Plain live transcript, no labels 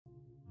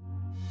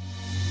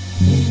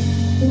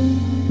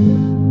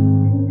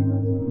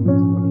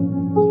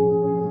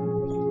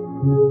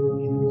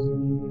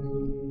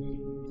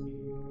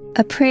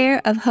A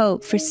Prayer of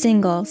Hope for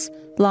Singles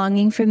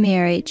Longing for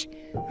Marriage,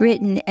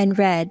 written and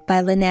read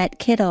by Lynette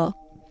Kittle.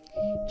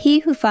 He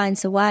who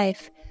finds a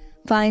wife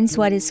finds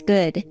what is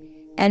good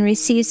and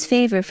receives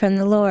favor from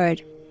the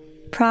Lord.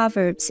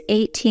 Proverbs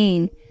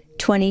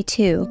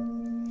 18:22.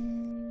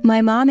 My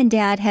mom and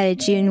dad had a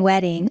June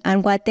wedding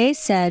on what they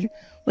said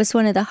was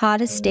one of the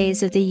hottest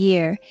days of the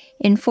year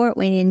in Fort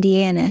Wayne,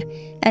 Indiana,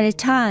 at a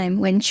time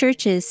when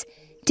churches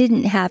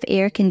didn't have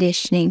air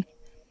conditioning.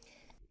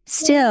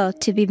 Still,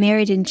 to be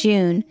married in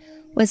June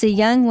was a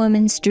young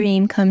woman's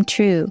dream come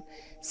true,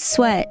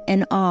 sweat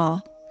and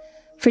all.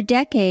 For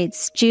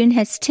decades, June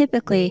has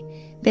typically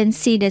been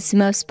seen as the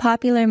most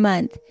popular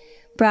month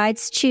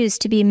brides choose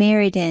to be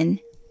married in,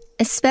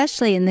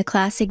 especially in the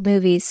classic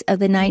movies of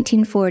the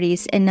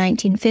 1940s and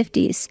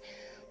 1950s,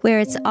 where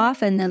it's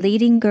often the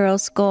leading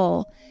girl's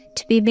goal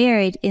to be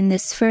married in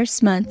this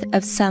first month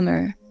of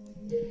summer.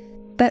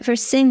 But for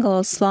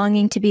singles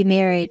longing to be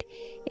married,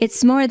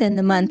 it's more than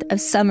the month of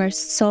summer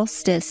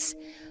solstice,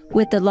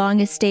 with the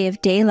longest day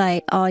of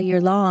daylight all year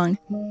long,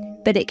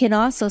 but it can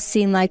also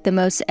seem like the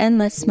most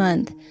endless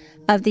month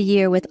of the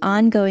year with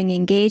ongoing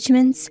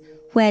engagements,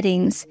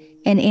 weddings,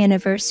 and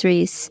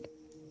anniversaries.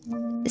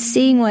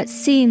 Seeing what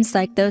seems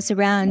like those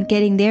around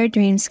getting their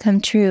dreams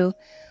come true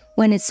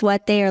when it's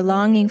what they are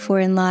longing for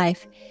in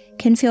life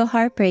can feel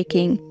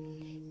heartbreaking.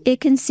 It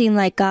can seem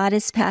like God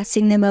is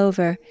passing them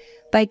over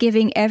by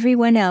giving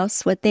everyone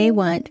else what they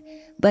want,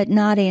 but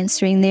not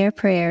answering their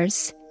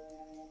prayers.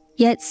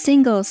 Yet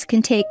singles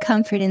can take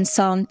comfort in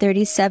Psalm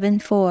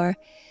 37:4,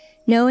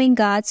 knowing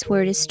God's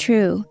word is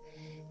true.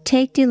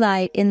 Take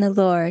delight in the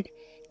Lord,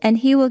 and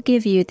He will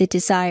give you the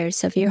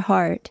desires of your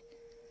heart.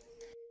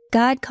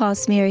 God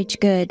calls marriage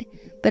good,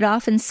 but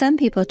often some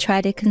people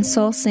try to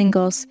console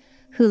singles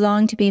who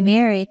long to be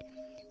married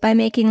by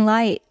making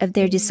light of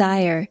their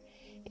desire,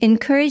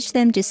 encourage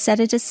them to set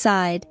it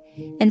aside,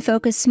 and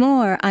focus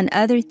more on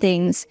other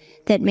things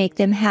that make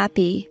them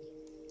happy.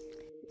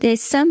 They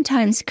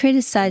sometimes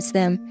criticize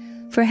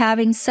them for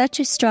having such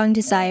a strong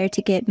desire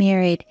to get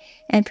married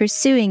and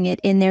pursuing it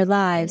in their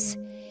lives.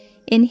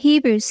 In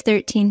Hebrews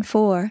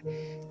 13:4,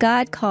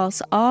 God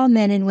calls all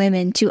men and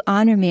women to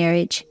honor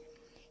marriage,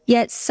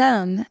 yet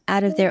some,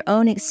 out of their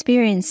own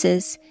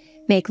experiences,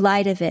 make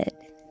light of it.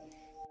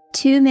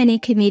 Too many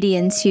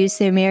comedians use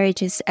their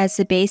marriages as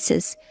the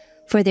basis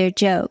for their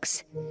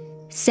jokes.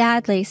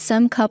 Sadly,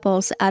 some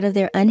couples, out of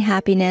their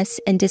unhappiness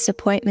and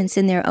disappointments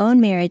in their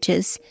own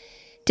marriages,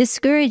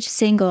 discourage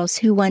singles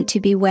who want to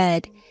be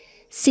wed,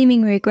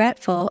 seeming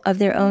regretful of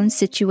their own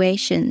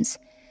situations.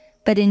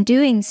 But in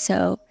doing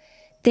so,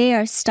 they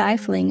are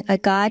stifling a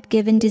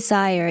God-given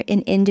desire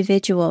in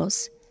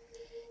individuals.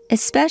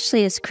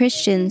 Especially as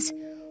Christians,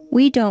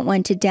 we don't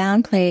want to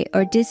downplay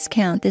or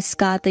discount this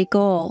godly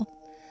goal.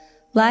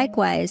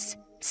 Likewise,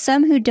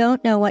 some who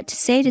don't know what to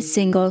say to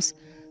singles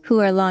who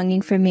are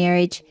longing for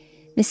marriage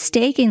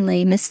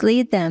mistakenly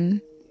mislead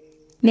them,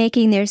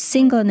 making their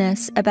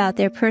singleness about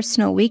their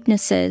personal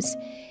weaknesses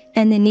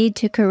and the need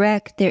to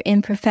correct their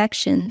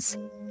imperfections.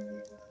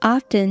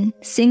 Often,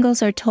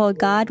 singles are told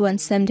God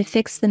wants them to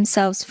fix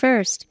themselves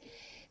first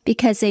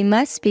because they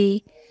must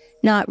be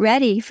not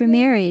ready for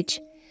marriage.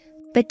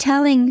 But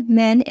telling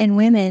men and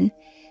women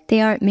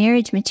they aren't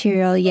marriage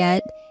material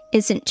yet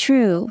isn't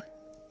true.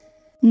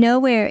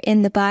 Nowhere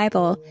in the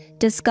Bible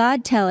does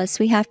God tell us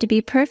we have to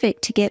be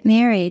perfect to get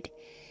married.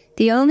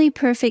 The only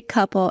perfect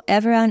couple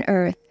ever on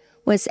earth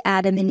was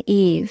Adam and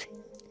Eve.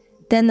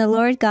 Then the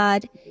Lord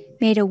God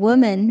made a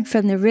woman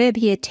from the rib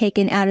He had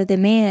taken out of the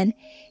man,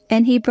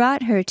 and He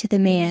brought her to the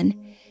man.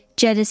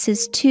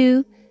 Genesis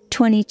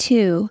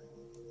 2:22.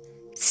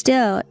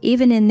 Still,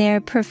 even in their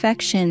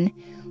perfection,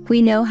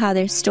 we know how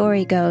their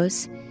story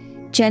goes.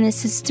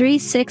 Genesis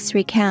 3:6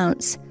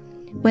 recounts,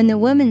 when the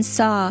woman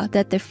saw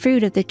that the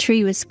fruit of the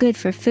tree was good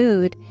for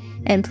food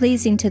and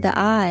pleasing to the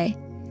eye,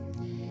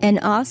 and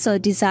also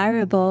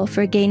desirable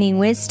for gaining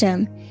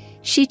wisdom,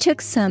 she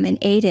took some and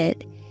ate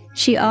it.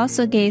 She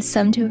also gave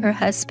some to her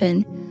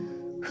husband,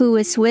 who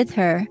was with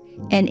her,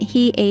 and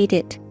he ate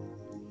it.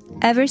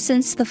 Ever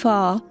since the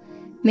fall,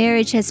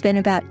 marriage has been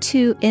about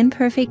two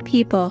imperfect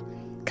people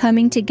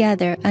coming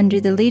together under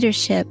the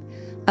leadership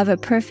of a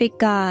perfect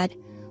God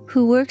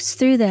who works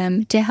through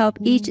them to help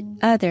each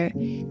other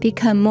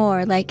become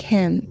more like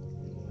Him.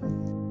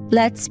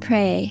 Let's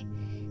pray.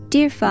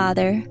 Dear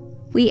Father,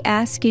 we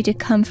ask You to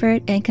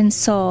comfort and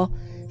console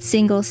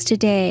singles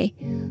today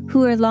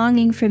who are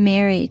longing for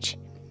marriage.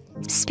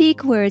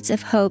 Speak words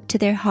of hope to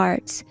their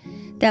hearts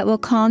that will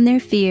calm their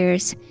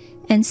fears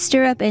and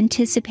stir up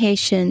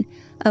anticipation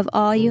of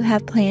all You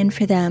have planned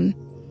for them.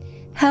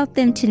 Help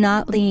them to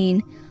not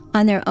lean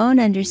on their own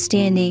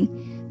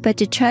understanding, but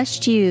to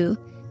trust You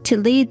to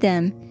lead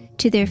them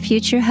to their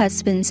future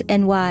husbands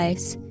and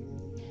wives,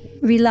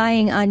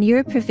 relying on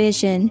Your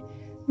provision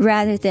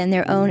rather than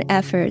their own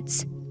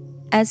efforts.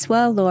 As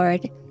well,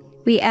 Lord,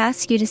 we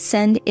ask You to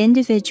send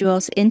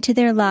individuals into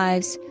their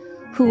lives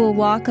who will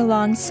walk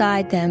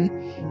alongside them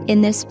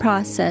in this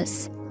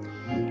process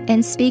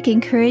and speak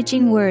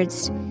encouraging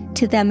words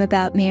to them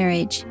about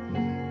marriage.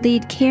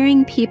 Lead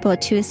caring people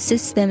to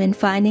assist them in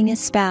finding a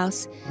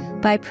spouse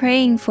by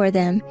praying for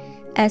them,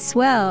 as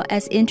well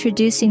as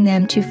introducing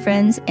them to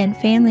friends and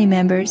family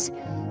members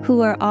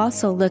who are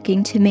also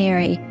looking to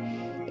marry.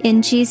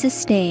 In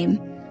Jesus' name,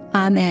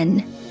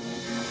 Amen.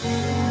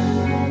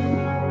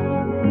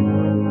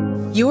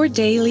 Your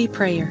Daily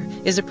Prayer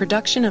is a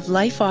production of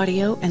Life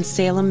Audio and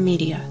Salem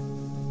Media.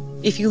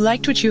 If you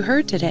liked what you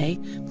heard today,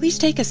 please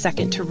take a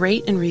second to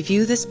rate and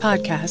review this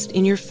podcast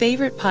in your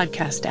favorite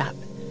podcast app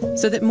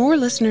so that more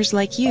listeners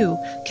like you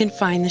can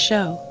find the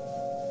show.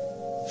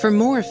 For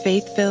more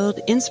faith-filled,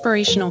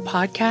 inspirational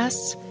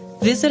podcasts,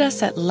 visit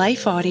us at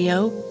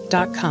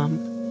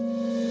lifeaudio.com.